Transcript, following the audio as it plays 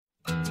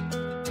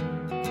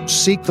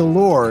seek the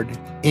Lord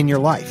in your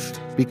life.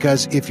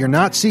 Because if you're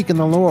not seeking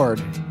the Lord,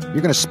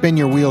 you're going to spin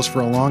your wheels for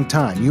a long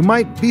time. You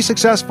might be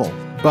successful,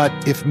 but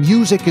if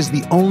music is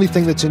the only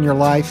thing that's in your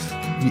life,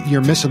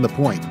 you're missing the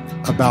point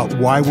about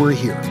why we're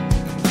here.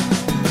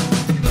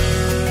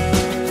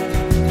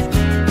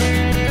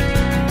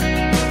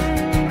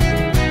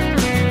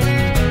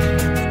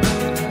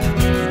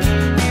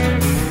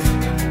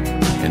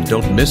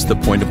 Don't miss the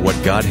point of what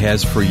God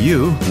has for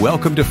you.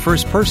 Welcome to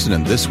First Person,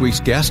 and this week's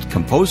guest,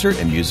 composer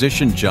and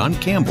musician John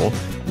Campbell,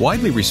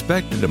 widely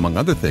respected, among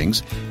other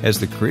things,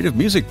 as the creative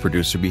music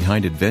producer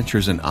behind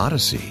Adventures in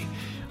Odyssey.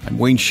 I'm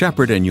Wayne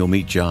Shepherd, and you'll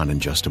meet John in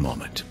just a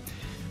moment.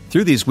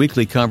 Through these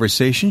weekly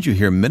conversations, you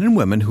hear men and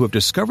women who have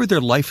discovered their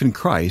life in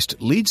Christ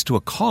leads to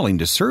a calling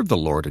to serve the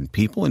Lord and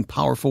people in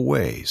powerful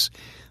ways.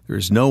 There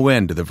is no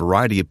end to the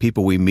variety of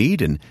people we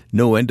meet and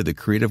no end to the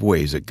creative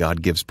ways that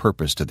God gives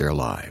purpose to their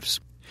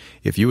lives.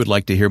 If you would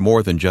like to hear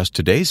more than just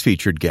today's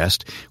featured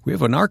guest, we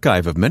have an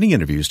archive of many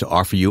interviews to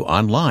offer you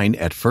online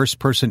at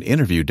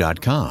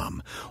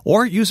firstpersoninterview.com.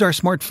 Or use our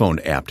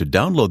smartphone app to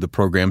download the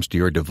programs to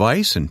your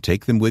device and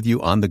take them with you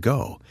on the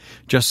go.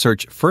 Just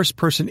search First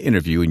Person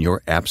Interview in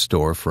your app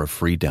store for a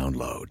free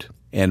download.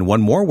 And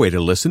one more way to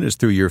listen is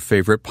through your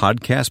favorite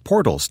podcast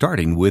portal,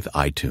 starting with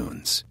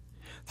iTunes.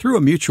 Through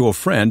a mutual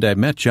friend, I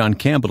met John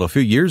Campbell a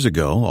few years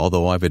ago,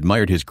 although I've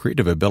admired his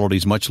creative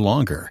abilities much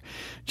longer.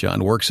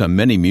 John works on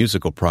many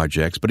musical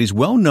projects, but he's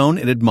well known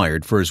and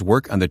admired for his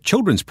work on the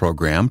children's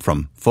program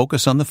from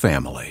Focus on the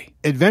Family.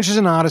 Adventures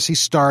in Odyssey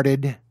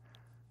started,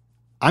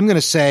 I'm going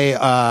to say,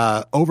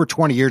 over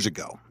 20 years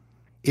ago.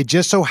 It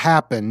just so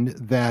happened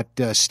that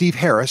Steve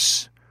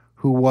Harris,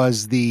 who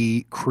was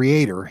the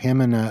creator, him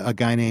and a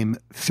guy named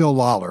Phil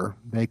Lawler,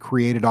 they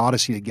created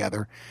Odyssey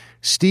together.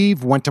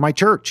 Steve went to my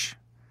church.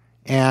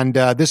 And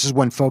this is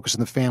when Focus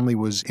on the Family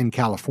was in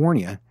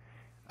California,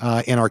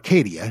 in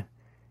Arcadia.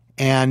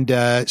 And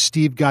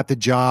Steve got the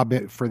job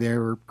for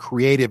their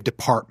creative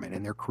department,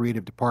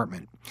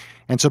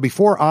 And so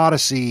before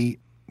Odyssey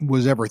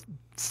was ever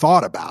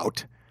thought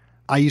about,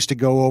 I used to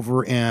go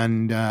over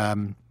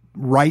and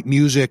write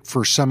music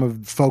for some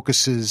of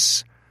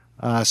Focus's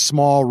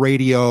small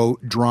radio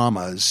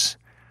dramas.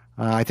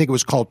 I think it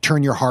was called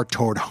Turn Your Heart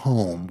Toward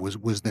Home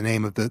was the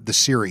name of the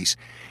series.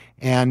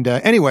 And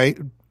anyway,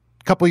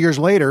 a couple of years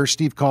later,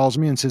 Steve calls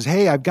me and says,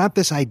 hey, I've got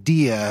this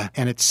idea,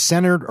 and it's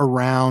centered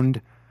around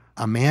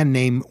a man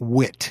named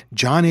Whit,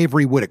 John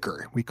Avery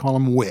Whitaker. We call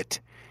him Whit.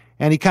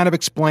 And he kind of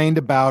explained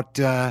about,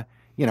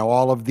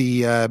 all of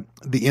the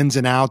ins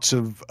and outs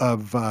of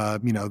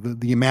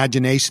the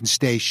Imagination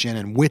Station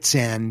and Whit's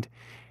End.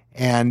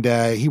 And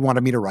he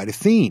wanted me to write a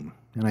theme.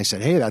 And I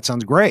said, hey, that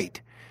sounds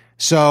great.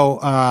 So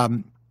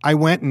I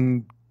went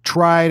and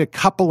tried a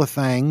couple of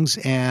things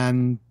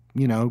and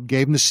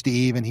gave him to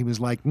Steve, and he was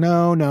like,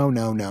 no.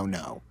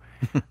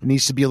 It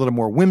needs to be a little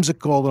more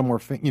whimsical, a little more,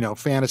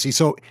 fantasy.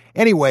 So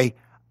anyway,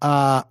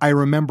 I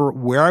remember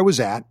where I was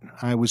at.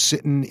 I was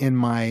sitting in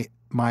my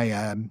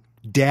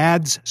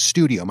dad's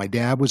studio. My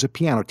dad was a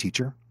piano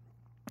teacher,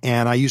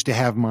 and I used to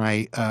have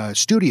my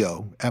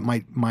studio at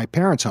my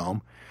parents'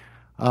 home.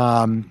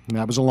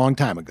 That was a long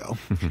time ago.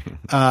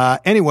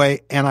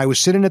 Anyway, and I was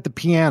sitting at the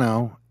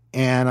piano,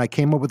 and I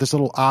came up with this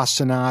little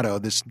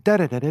ostinato, this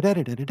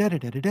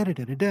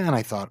da-da-da-da-da-da-da-da-da-da-da-da, and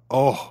I thought,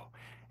 oh,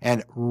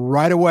 and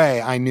right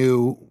away I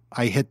knew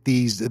I hit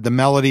the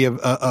melody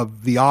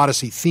of the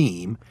Odyssey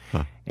theme,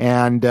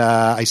 and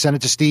I sent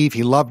it to Steve.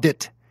 He loved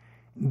it.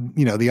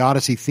 The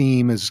Odyssey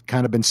theme has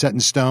kind of been set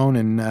in stone,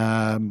 and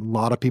a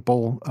lot of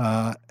people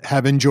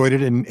have enjoyed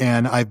it,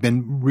 and I've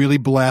been really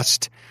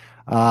blessed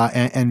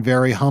and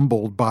very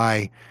humbled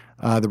by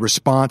the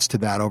response to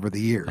that over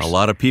the years. A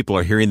lot of people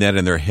are hearing that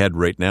in their head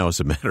right now, as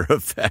a matter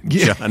of fact,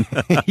 John.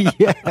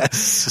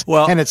 Yes.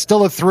 Well, and it's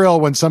still a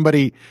thrill when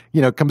somebody,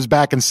 comes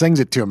back and sings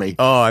it to me.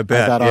 Oh, I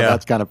bet. I thought,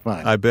 that's kind of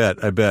fun. I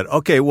bet.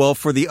 Okay, well,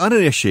 for the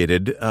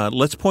uninitiated,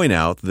 let's point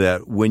out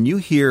that when you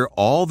hear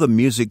all the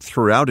music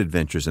throughout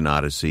Adventures in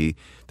Odyssey,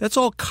 that's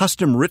all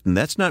custom written.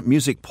 That's not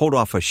music pulled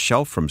off a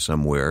shelf from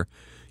somewhere.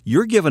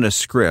 You're given a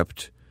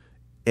script,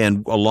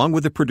 and along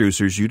with the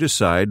producers, you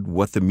decide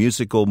what the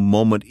musical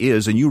moment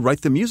is, and you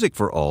write the music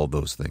for all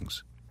those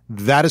things.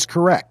 That is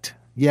correct.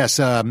 Yes.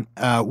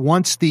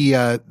 Once the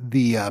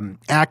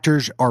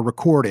actors are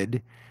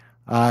recorded,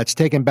 it's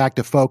taken back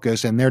to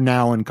Focus, and they're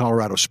now in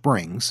Colorado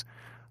Springs.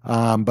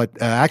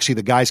 But actually,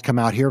 the guys come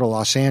out here to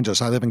Los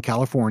Angeles. I live in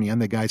California, and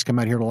the guys come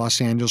out here to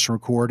Los Angeles and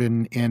record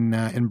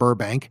in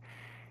Burbank,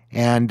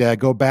 and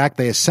go back.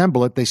 They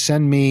assemble it. They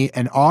send me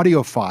an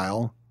audio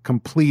file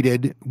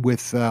completed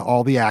with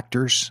all the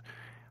actors,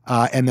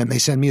 and then they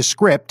send me a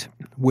script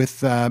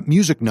with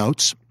music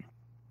notes,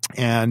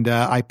 and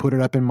I put it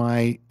up in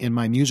my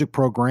music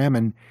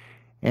program,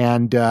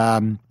 and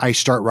I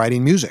start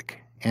writing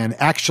music. And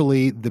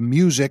actually, the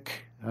music,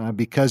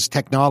 because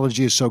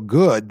technology is so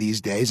good these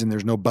days, and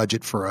there's no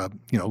budget for a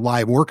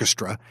live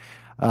orchestra,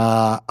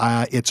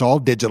 it's all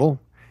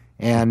digital,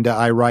 and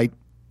I write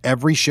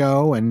every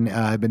show, and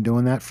I've been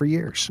doing that for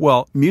years.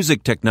 Well,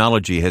 music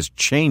technology has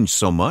changed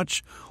so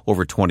much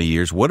over 20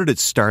 years. What did it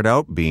start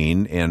out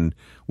being? And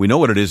we know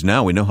what it is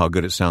now. We know how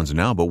good it sounds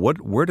now. But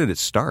where did it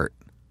start?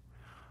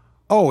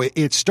 Oh,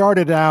 it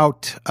started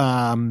out,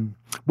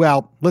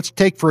 well, let's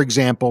take, for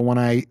example, when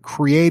I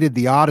created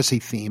the Odyssey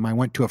theme, I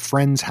went to a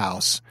friend's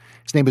house.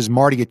 His name is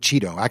Marty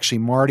Acito. Actually,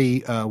 Marty,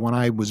 when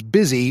I was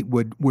busy,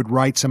 would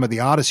write some of the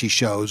Odyssey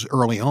shows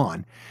early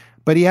on.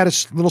 But he had a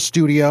little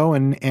studio,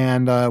 and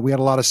we had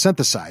a lot of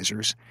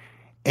synthesizers.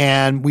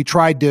 And we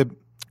tried to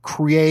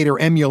create or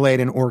emulate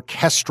an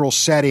orchestral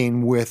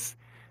setting with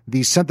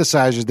these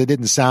synthesizers that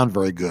didn't sound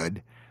very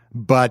good.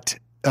 But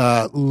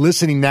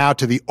listening now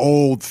to the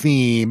old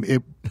theme,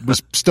 it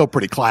was still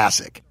pretty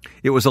classic.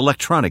 It was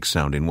electronic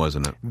sounding,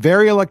 wasn't it?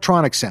 Very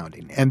electronic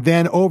sounding. And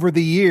then over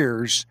the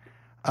years,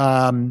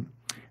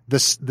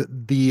 as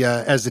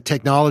the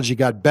technology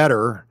got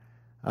better,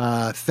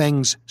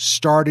 things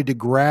started to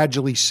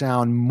gradually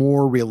sound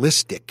more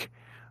realistic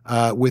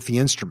with the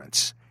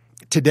instruments.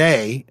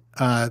 Today,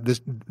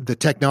 the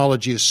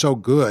technology is so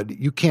good,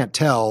 you can't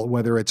tell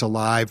whether it's a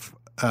live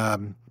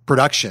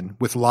production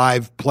with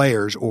live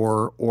players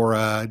or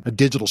a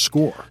digital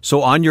score.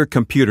 So on your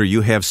computer,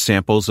 you have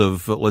samples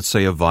of, let's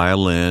say, a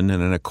violin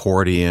and an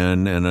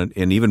accordion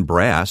and even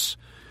brass.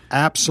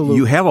 Absolutely.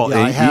 You have all,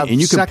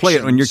 and you can play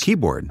it on your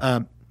keyboard.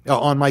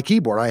 On my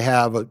keyboard, I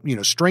have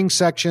string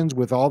sections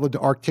with all the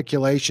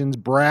articulations,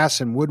 brass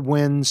and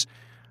woodwinds,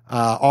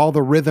 all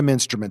the rhythm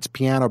instruments,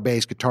 piano,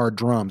 bass, guitar,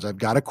 drums. I've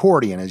got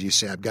accordion, as you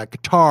say. I've got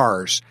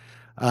guitars,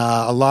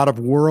 a lot of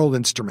world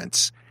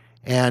instruments,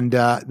 and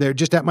they're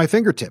just at my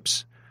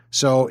fingertips.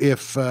 So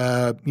if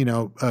a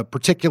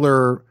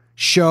particular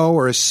show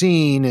or a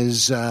scene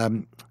is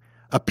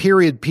a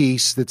period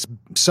piece that's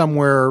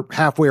somewhere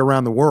halfway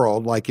around the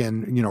world, like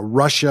in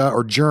Russia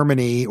or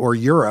Germany or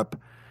Europe,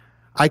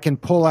 I can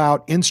pull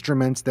out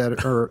instruments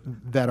that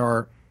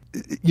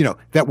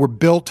were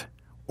built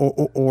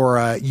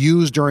or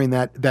used during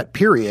that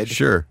period.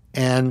 Sure.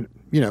 And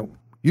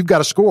you've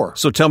got a score.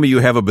 So tell me you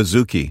have a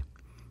bouzouki.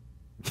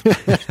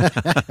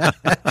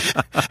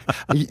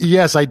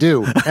 Yes, I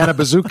do, and a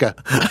bazooka.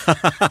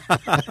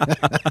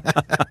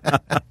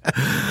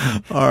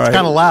 All right. It's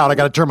kind of loud. I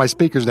got to turn my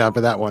speakers down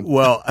for that one.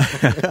 Well,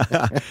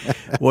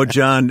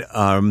 John,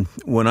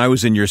 when I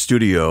was in your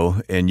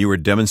studio and you were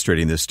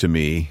demonstrating this to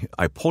me,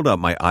 I pulled out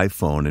my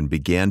iPhone and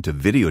began to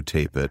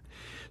videotape it.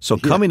 So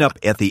coming up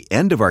at the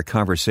end of our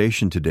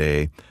conversation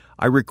today,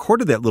 I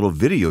recorded that little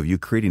video of you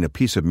creating a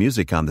piece of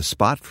music on the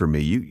spot for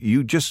me.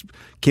 You just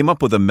came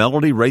up with a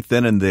melody right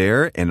then and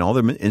there and all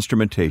the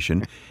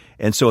instrumentation.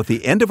 And so at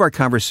the end of our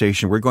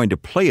conversation, we're going to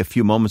play a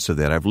few moments of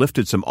that. I've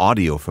lifted some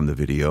audio from the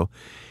video.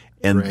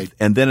 And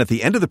then at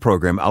the end of the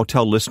program, I'll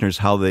tell listeners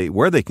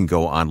where they can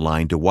go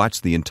online to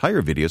watch the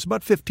entire video. It's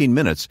about 15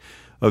 minutes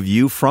of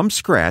you from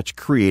scratch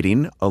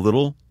creating a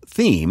little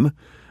theme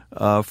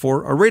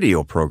for a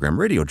radio program,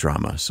 radio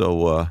drama.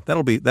 So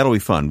that'll be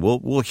fun.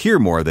 We'll hear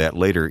more of that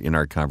later in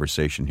our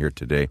conversation here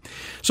today.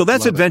 So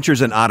that's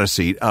Adventures in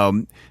Odyssey.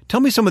 Tell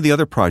me some of the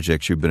other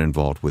projects you've been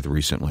involved with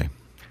recently.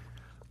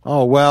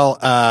 Oh well,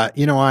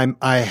 obviously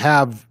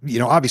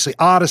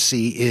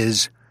Odyssey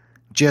is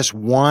just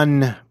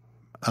one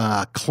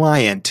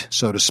client,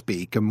 so to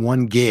speak, and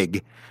one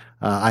gig.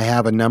 I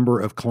have a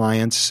number of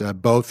clients,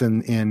 both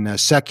in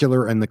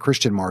secular and the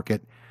Christian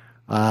market.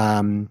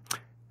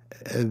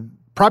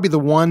 Probably the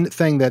one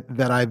thing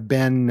that I've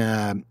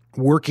been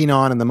working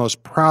on and the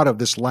most proud of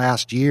this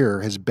last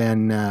year has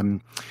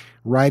been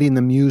writing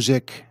the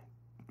music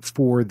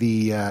for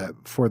the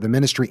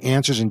ministry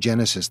Answers in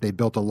Genesis. They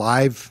built a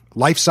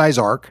life-size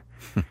ark.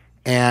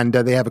 And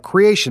they have a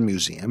creation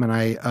museum, and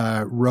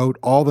I wrote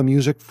all the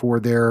music for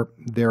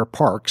their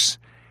parks,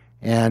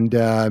 and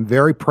I'm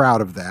very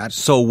proud of that.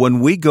 So when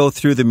we go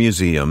through the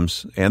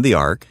museums and the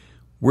Ark,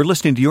 we're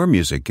listening to your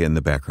music in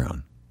the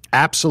background.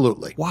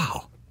 Absolutely.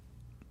 Wow.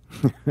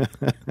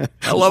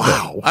 I love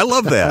that. I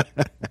love that.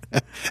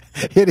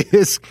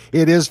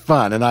 It is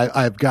fun, and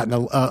I've gotten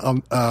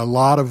a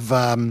lot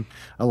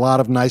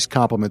of nice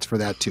compliments for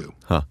that too.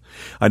 Huh.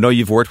 I know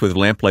you've worked with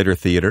Lamplighter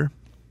Theater.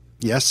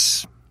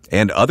 Yes.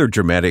 And other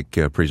dramatic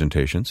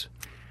presentations.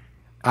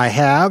 I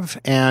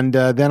have, and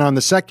then on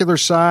the secular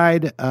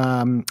side,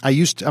 I'm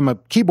a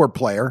keyboard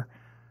player,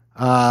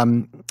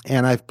 and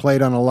I've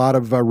played on a lot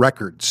of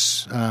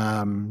records.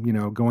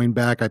 Going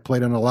back, I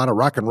played on a lot of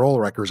rock and roll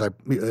records. I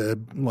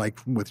like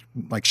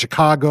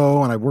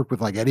Chicago, and I worked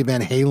with Eddie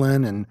Van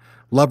Halen and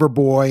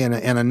Loverboy,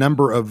 and a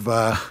number of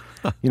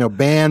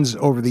bands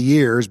over the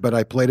years. But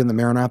I played in the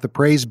Maranatha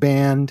Praise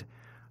Band.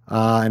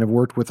 And I've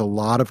worked with a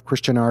lot of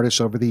Christian artists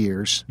over the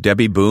years.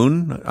 Debbie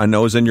Boone, I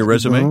know, is in your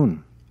resume.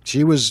 Boone.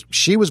 She was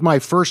my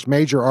first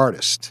major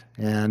artist,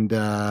 and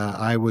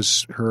I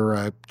was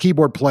her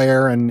keyboard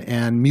player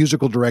and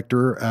musical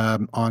director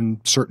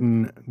on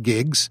certain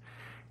gigs,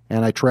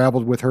 and I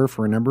traveled with her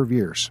for a number of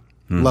years.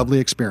 Lovely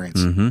experience.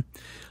 Mm-hmm.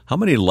 How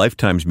many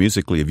lifetimes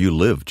musically have you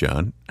lived,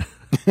 John?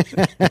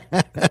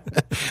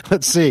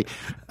 Let's see.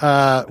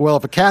 Well,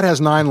 if a cat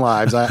has 9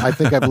 lives, I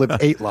think I've lived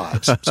 8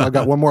 lives. So I've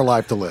got one more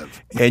life to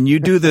live. And you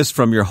do this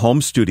from your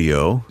home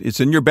studio. It's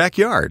in your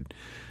backyard.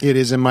 It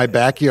is in my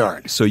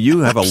backyard. So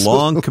you have a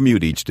long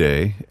commute each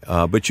day,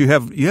 but you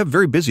have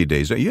very busy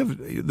days.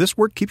 This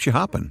work keeps you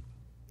hopping.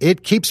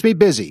 It keeps me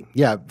busy.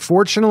 Yeah.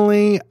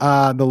 Fortunately,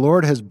 the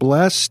Lord has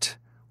blessed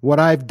what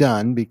I've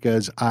done,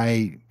 because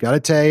I got to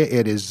tell you,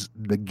 it is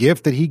the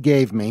gift that He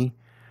gave me,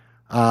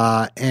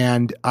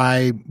 and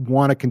I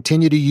want to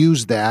continue to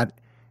use that.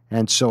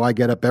 And so I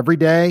get up every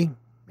day,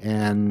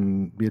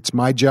 and it's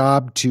my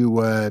job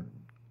to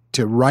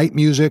write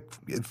music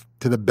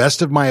to the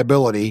best of my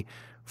ability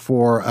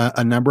for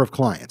a number of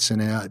clients.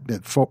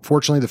 And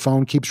fortunately, the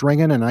phone keeps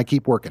ringing, and I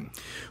keep working.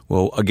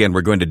 Well, again,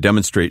 we're going to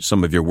demonstrate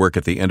some of your work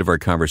at the end of our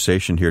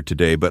conversation here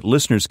today, but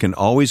listeners can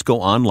always go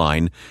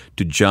online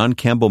to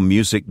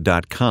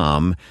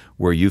johncampbellmusic.com,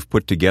 where you've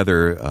put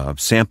together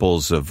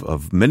samples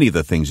of many of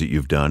the things that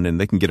you've done, and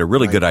they can get a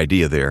really good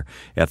idea there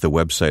at the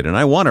website. And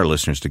I want our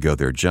listeners to go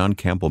there,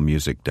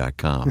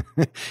 johncampbellmusic.com.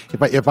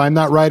 If I'm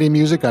not writing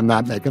music, I'm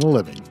not making a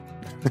living.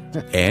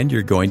 And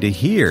you're going to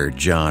hear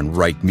John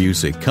write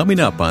music coming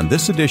up on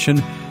this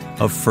edition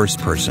of First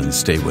Person.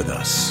 Stay with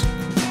us.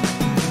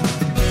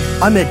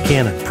 I'm Ed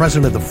Cannon,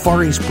 president of the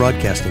Far East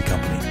Broadcasting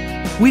Company.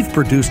 We've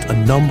produced a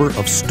number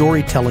of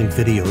storytelling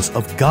videos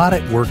of God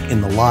at work in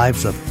the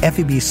lives of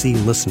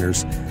FEBC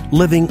listeners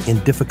living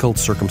in difficult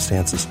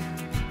circumstances.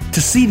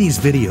 To see these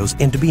videos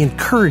and to be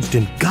encouraged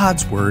in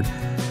God's Word,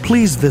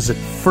 please visit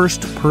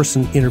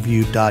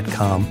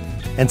firstpersoninterview.com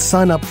and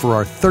sign up for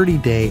our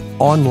 30-day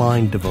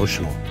online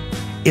devotional.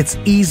 It's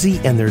easy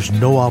and there's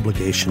no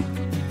obligation.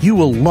 You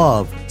will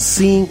love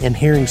seeing and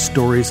hearing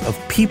stories of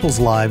people's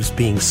lives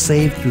being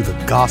saved through the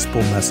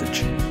gospel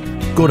message.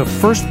 Go to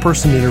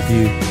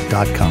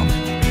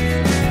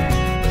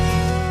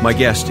firstpersoninterview.com. My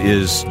guest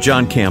is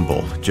John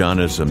Campbell. John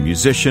is a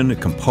musician, a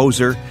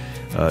composer.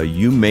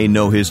 You may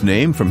know his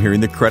name from hearing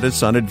the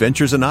credits on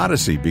Adventures in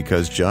Odyssey,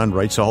 because John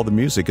writes all the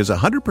music. Is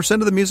 100%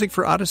 of the music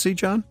for Odyssey,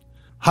 John?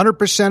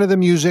 100% of the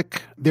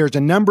music. There's a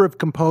number of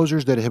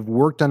composers that have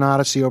worked on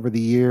Odyssey over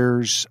the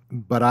years,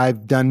 but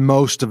I've done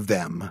most of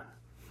them.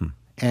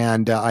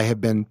 And I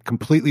have been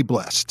completely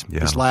blessed.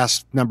 Yeah. This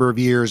last number of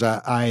years,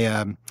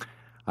 I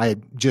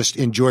just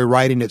enjoy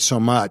writing it so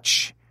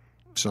much.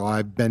 So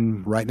I've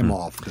been writing them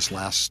all for this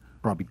last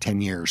probably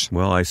 10 years.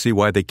 Well, I see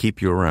why they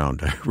keep you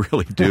around. I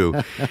really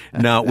do.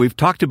 Now, we've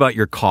talked about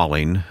your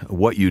calling,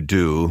 what you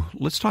do.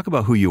 Let's talk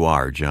about who you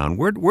are, John.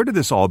 Where did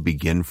this all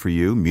begin for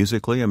you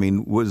musically? I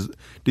mean, were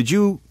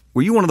you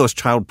one of those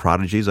child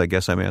prodigies, I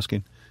guess I'm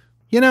asking?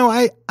 You know,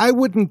 I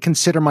wouldn't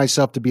consider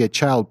myself to be a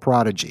child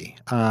prodigy.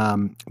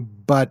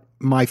 But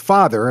my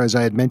father, as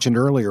I had mentioned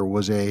earlier,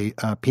 was a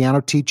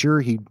piano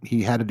teacher.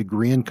 He had a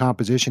degree in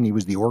composition. He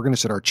was the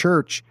organist at our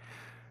church.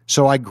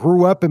 So I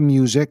grew up in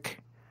music.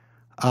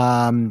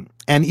 And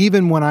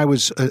even when I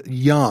was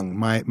young,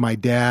 my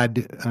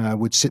dad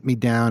would sit me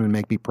down and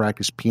make me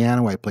practice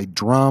piano. I played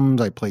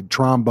drums. I played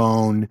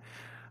trombone.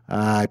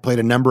 I played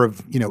a number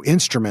of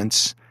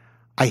instruments.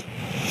 I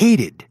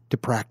hated to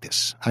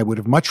practice. I would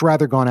have much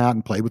rather gone out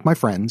and played with my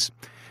friends.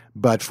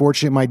 But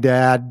fortunately, my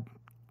dad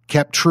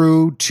kept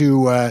true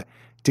to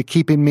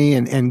keeping me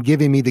and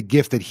giving me the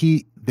gift that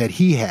he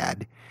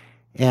had.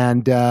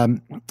 And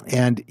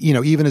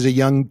even as a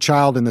young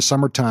child in the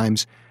summer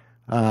times,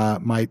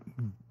 my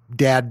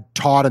dad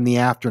taught piano in the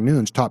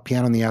afternoons,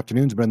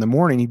 but in the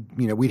morning,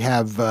 we'd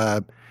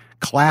have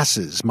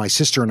classes. My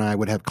sister and I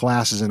would have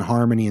classes in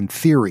harmony and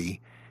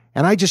theory,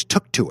 and I just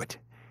took to it.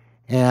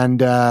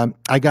 And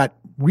I got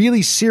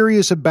really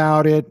serious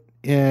about it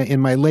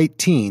in my late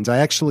teens. I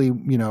actually,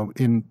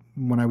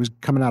 when I was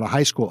coming out of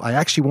high school, I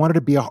actually wanted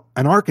to be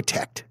an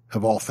architect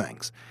of all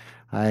things.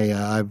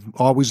 I've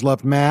always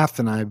loved math,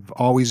 and I've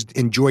always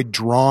enjoyed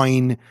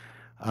drawing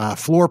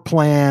floor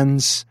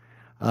plans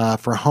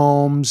for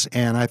homes,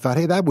 and I thought,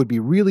 hey, that would be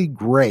really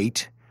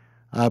great.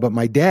 But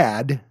my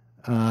dad,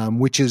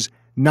 which is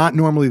not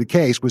normally the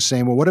case, was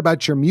saying, well, what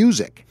about your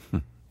music?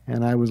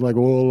 And I was like,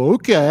 well,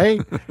 okay.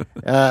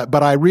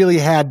 But I really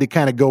had to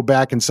kind of go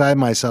back inside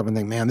myself and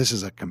think, man, this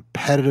is a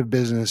competitive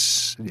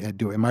business.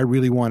 Am I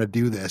really want to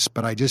do this?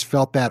 But I just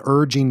felt that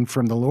urging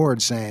from the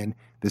Lord saying,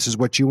 this is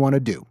what you want to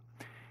do.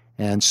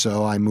 And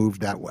so I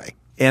moved that way.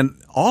 And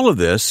all of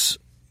this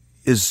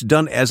is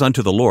done as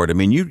unto the Lord. I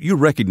mean, you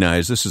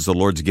recognize this is the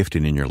Lord's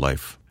gifting in your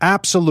life.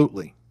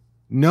 Absolutely.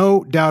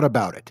 No doubt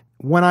about it.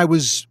 When I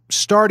was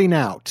starting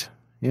out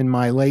in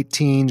my late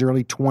teens,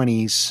 early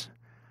 20s,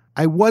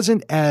 it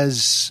wasn't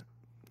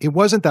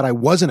that I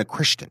wasn't a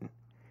Christian.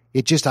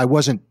 It just, I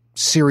wasn't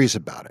serious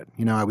about it.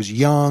 I was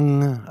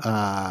young,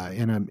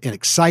 in an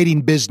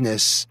exciting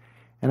business,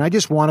 and I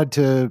just wanted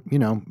to,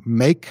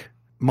 make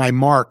my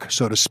mark,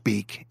 so to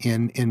speak,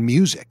 in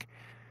music.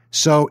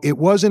 So it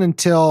wasn't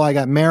until I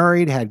got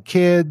married, had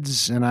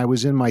kids, and I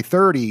was in my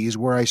 30s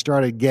where I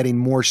started getting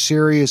more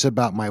serious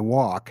about my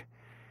walk.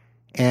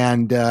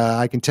 And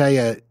I can tell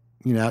you,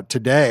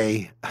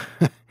 today,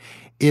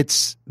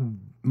 it's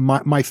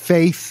my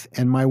faith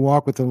and my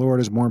walk with the Lord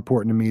is more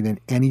important to me than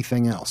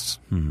anything else,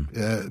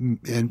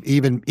 and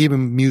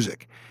even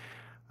music.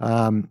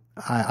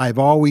 I've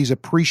always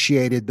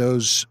appreciated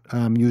those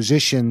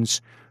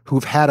musicians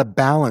who've had a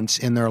balance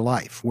in their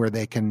life where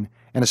they can,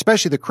 and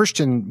especially the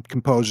Christian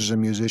composers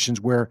and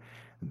musicians, where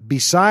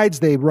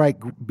besides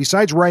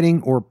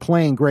writing or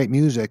playing great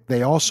music,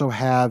 they also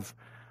have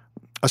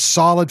a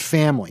solid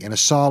family and a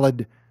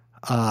solid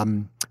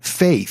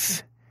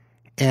faith.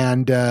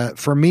 And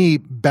for me,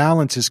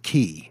 balance is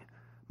key.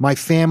 My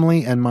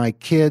family and my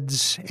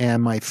kids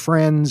and my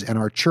friends and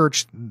our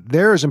church,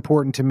 they're as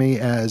important to me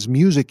as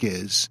music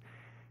is.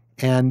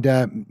 And,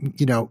 and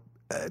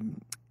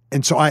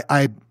so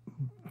I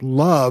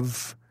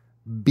love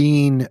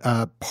being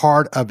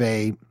part of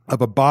a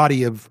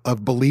body of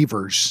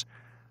believers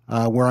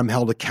where I'm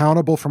held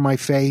accountable for my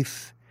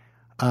faith.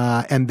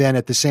 And then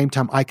at the same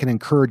time, I can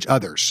encourage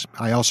others.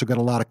 I also get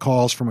a lot of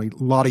calls from a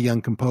lot of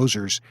young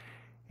composers.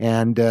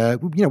 And,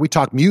 we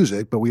talk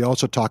music, but we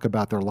also talk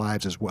about their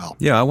lives as well.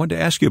 Yeah, I wanted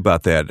to ask you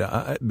about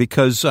that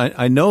because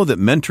I know that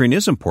mentoring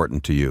is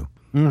important to you.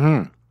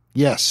 Mm-hmm.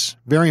 Yes,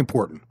 very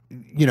important.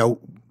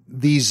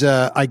 These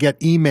I get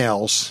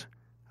emails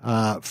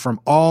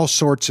from all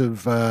sorts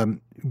of,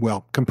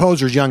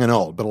 composers young and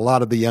old, but a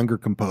lot of the younger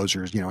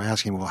composers,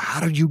 asking, well, how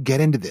did you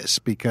get into this?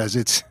 Because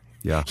it's...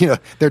 Yeah,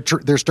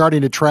 they're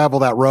starting to travel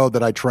that road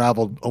that I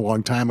traveled a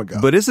long time ago.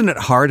 But isn't it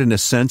hard in a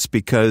sense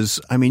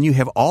because you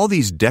have all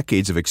these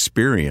decades of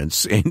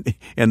experience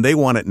and they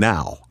want it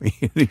now,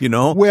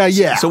 Well,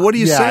 yeah. So what do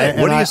you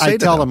say? What do you say? I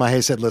tell them,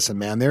 I said, listen,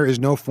 man, there is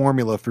no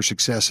formula for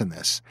success in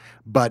this.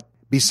 But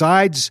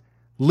besides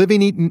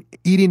living,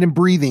 eating, and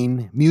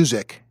breathing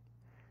music,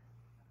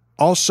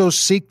 also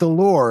seek the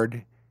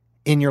Lord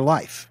in your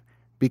life,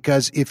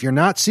 because if you're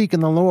not seeking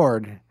the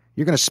Lord,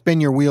 you're going to spin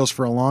your wheels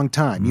for a long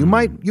time. You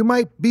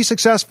might be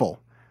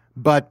successful,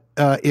 but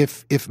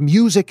if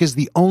music is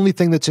the only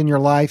thing that's in your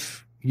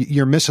life,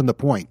 you're missing the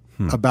point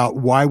about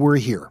why we're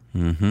here.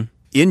 Mm-hmm.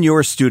 In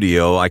your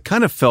studio, I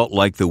kind of felt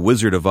like the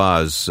Wizard of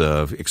Oz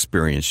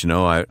experience.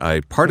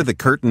 I parted the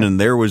curtain,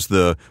 and there was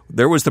the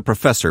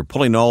professor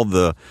pulling all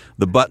the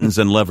buttons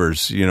and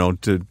levers,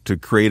 to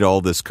create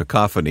all this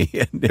cacophony.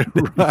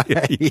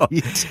 Right.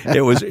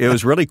 It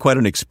was really quite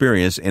an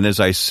experience. And as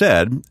I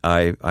said,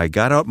 I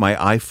got out my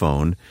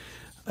iPhone,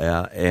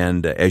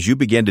 and as you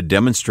began to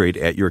demonstrate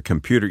at your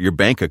computer, your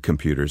bank of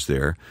computers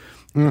there.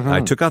 Mm-hmm.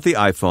 I took out the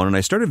iPhone and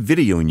I started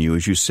videoing you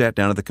as you sat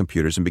down at the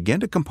computers and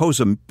began to compose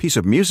a piece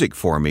of music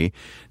for me.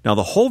 Now,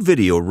 the whole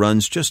video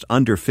runs just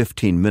under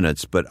 15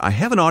 minutes, but I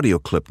have an audio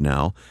clip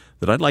now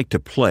that I'd like to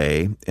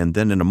play, and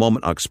then in a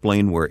moment I'll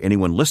explain where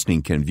anyone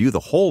listening can view the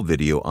whole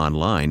video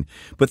online.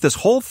 But this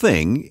whole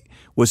thing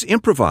was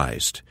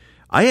improvised.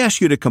 I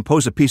asked you to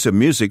compose a piece of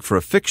music for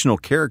a fictional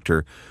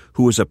character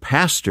who was a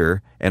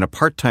pastor and a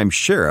part-time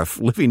sheriff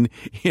living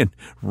in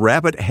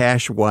Rabbit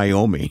Hash,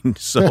 Wyoming.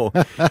 So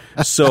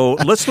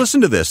let's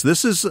listen to this.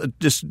 This is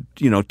just,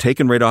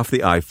 taken right off the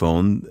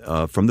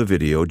iPhone from the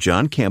video.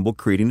 John Campbell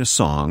creating a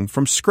song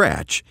from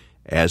scratch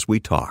as we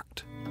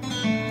talked.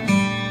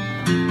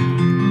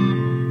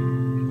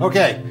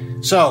 Okay,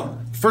 so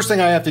first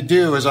thing I have to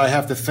do is I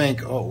have to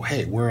think, oh,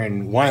 hey, we're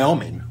in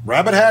Wyoming,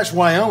 Rabbit Hash,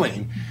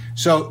 Wyoming.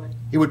 So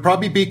it would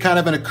probably be kind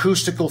of an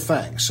acoustical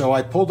thing. So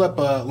I pulled up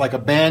a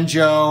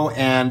banjo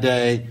and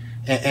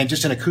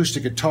just an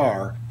acoustic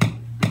guitar.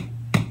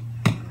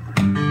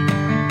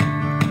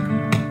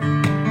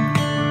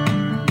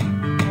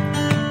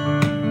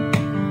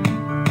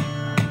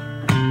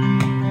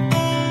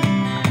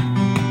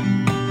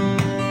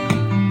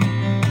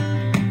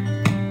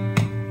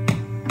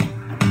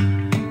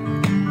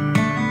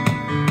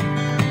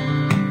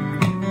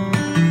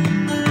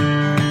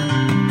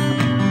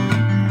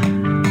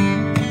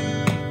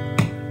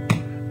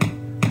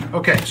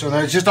 Okay, so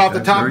that's just off the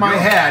top of my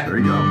head. There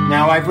you go.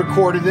 Now I've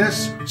recorded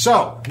this.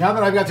 So now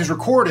that I've got this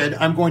recorded,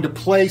 I'm going to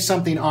play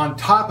something on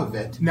top of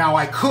it. Now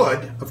I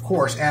could, of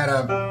course, add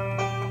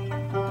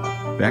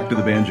Back to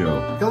the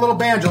banjo. a little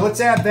banjo. Let's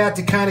add that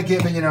to kind of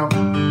give it,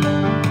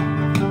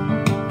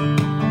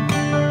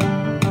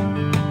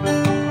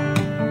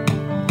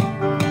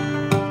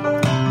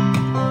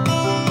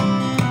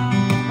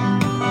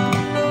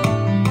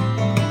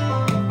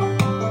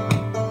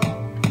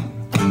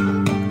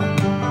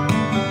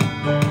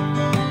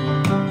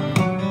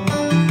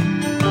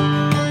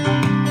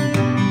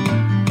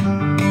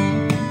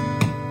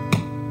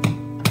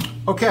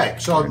 Okay,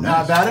 so Very now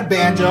nice. I've added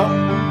banjo.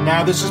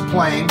 Now this is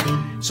playing.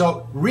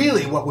 So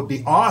really what would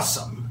be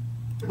awesome,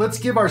 let's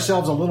give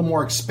ourselves a little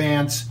more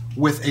expanse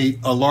with a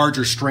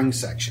larger string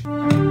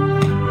section.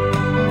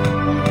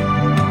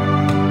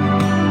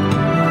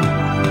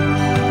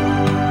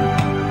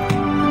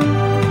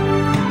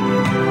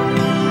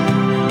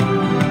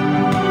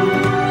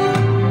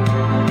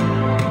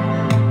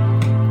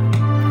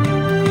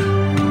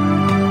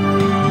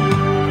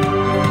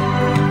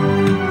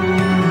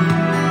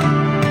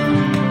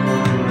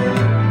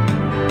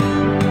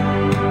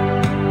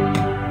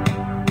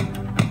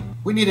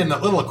 We need a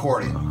little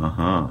accordion.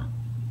 Uh-huh.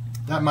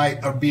 That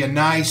might be a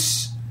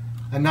nice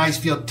a nice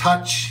feel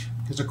touch,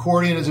 because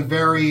accordion is a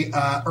very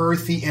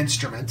earthy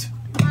instrument.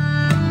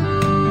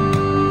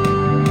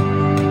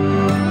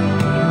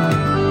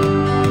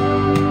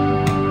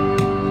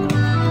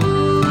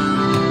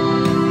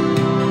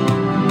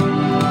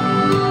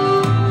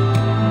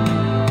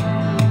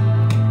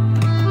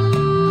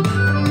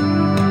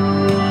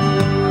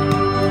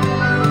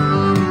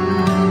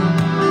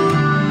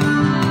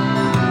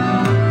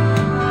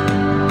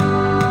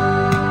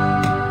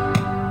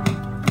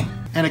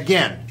 And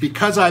again,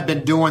 because I've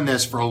been doing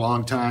this for a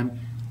long time,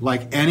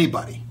 like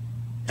anybody,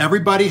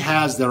 everybody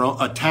has their own,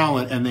 a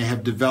talent, and they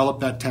have developed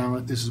that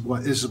talent. This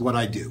is what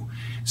I do.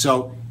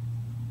 So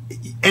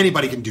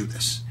anybody can do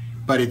this,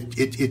 but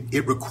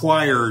it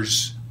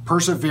requires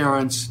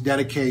perseverance,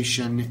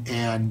 dedication,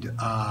 and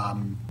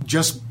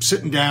just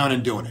sitting down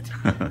and doing it.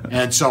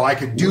 And so I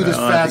can do this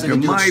fast. There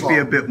might be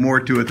a bit more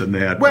to it than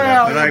that.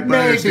 Well, but I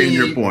understand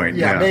your point.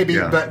 Yeah, maybe.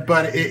 Yeah.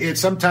 But it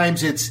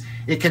sometimes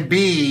it can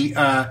be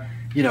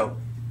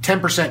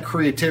 10%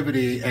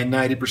 creativity and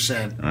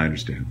 90%. I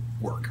understand.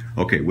 Work.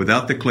 Okay,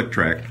 without the click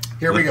track,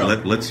 here we go.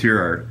 Let's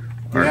hear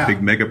our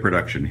big mega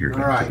production here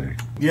today.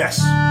 Yes.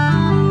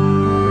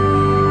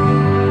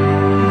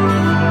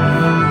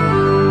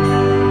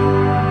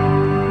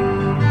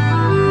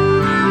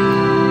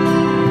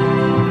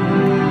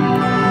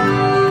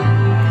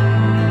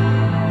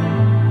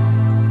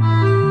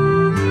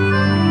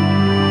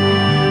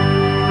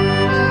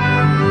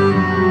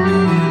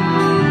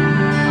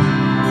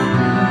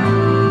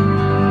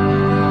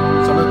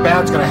 Something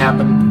bad's going to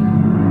happen.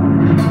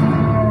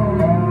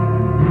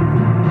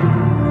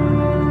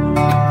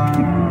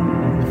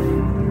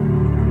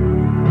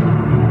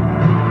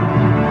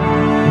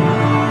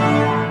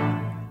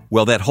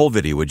 Well, that whole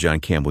video with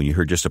John Campbell, you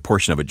heard just a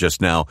portion of it just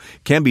now,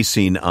 can be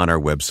seen on our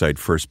website,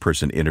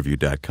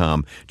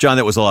 firstpersoninterview.com. John,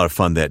 that was a lot of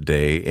fun that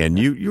day, and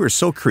you were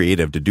so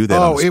creative to do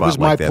that on the spot. It was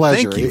my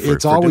pleasure. Thank you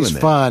it's always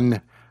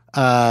fun,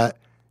 to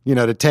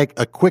take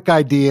a quick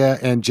idea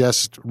and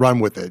just run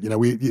with it.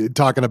 We're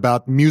talking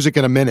about music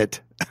in a minute.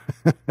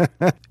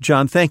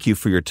 John, thank you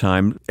for your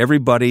time.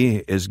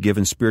 Everybody is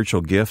given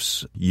spiritual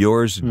gifts.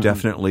 Yours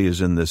definitely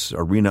is in this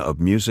arena of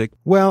music.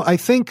 Well, I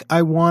think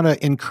I want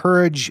to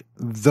encourage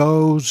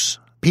those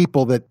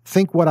people that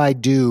think what I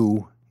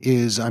do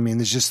is,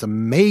 there's just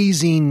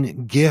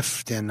amazing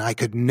gift and I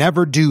could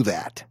never do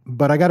that.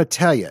 But I got to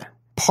tell you,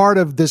 part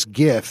of this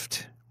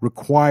gift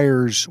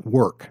requires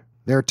work.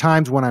 There are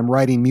times when I'm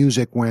writing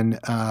music when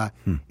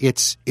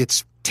it's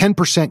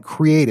 10%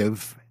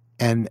 creative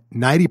and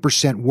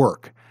 90%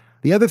 work.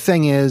 The other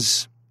thing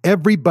is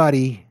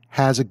everybody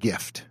has a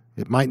gift.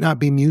 It might not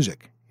be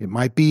music. It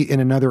might be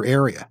in another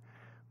area.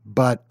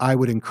 But I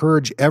would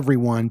encourage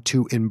everyone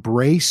to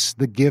embrace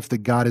the gift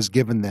that God has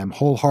given them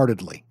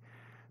wholeheartedly,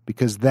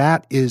 because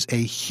that is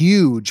a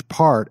huge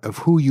part of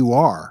who you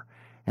are.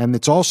 And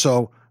it's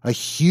also a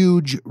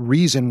huge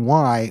reason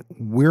why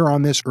we're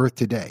on this earth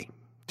today,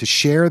 to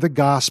share the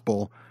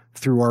gospel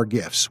through our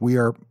gifts. We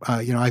are,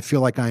 I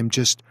feel like I'm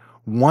just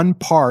one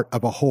part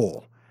of a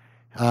whole.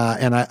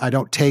 And I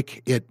don't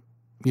take it,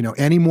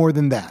 any more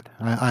than that.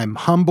 I'm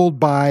humbled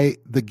by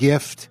the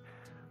gift.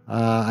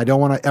 I don't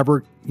want to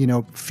ever,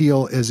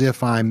 feel as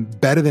if I'm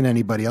better than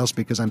anybody else,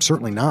 because I'm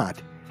certainly not.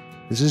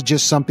 This is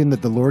just something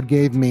that the Lord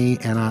gave me,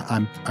 and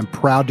I'm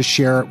proud to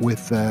share it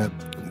with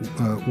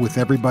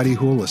everybody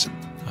who will listen.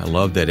 I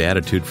love that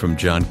attitude from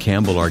John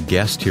Campbell, our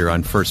guest here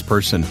on First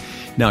Person.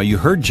 Now, you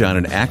heard John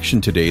in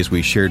action today as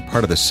we shared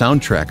part of the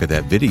soundtrack of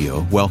that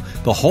video. Well,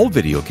 the whole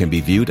video can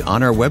be viewed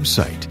on our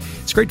website.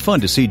 It's great fun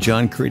to see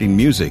John creating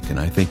music, and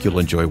I think you'll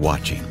enjoy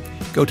watching.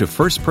 Go to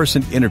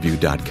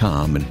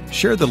firstpersoninterview.com and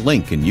share the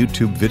link and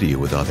YouTube video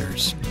with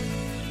others.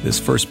 This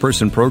First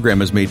Person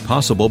program is made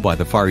possible by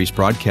the Far East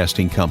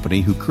Broadcasting Company,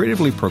 who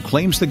creatively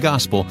proclaims the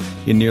gospel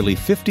in nearly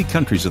 50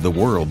 countries of the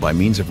world by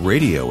means of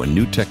radio and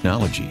new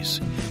technologies.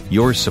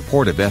 Your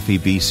support of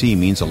FEBC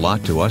means a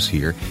lot to us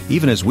here,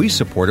 even as we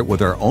support it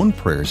with our own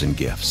prayers and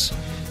gifts.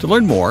 To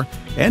learn more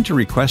and to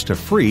request a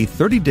free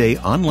 30-day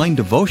online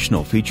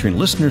devotional featuring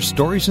listener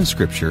stories and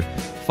scripture,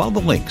 follow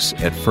the links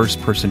at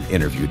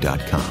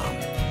firstpersoninterview.com.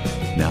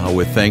 Now,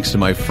 with thanks to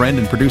my friend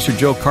and producer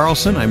Joe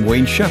Carlson, I'm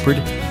Wayne Shepherd,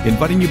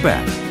 inviting you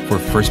back for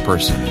First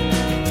Person.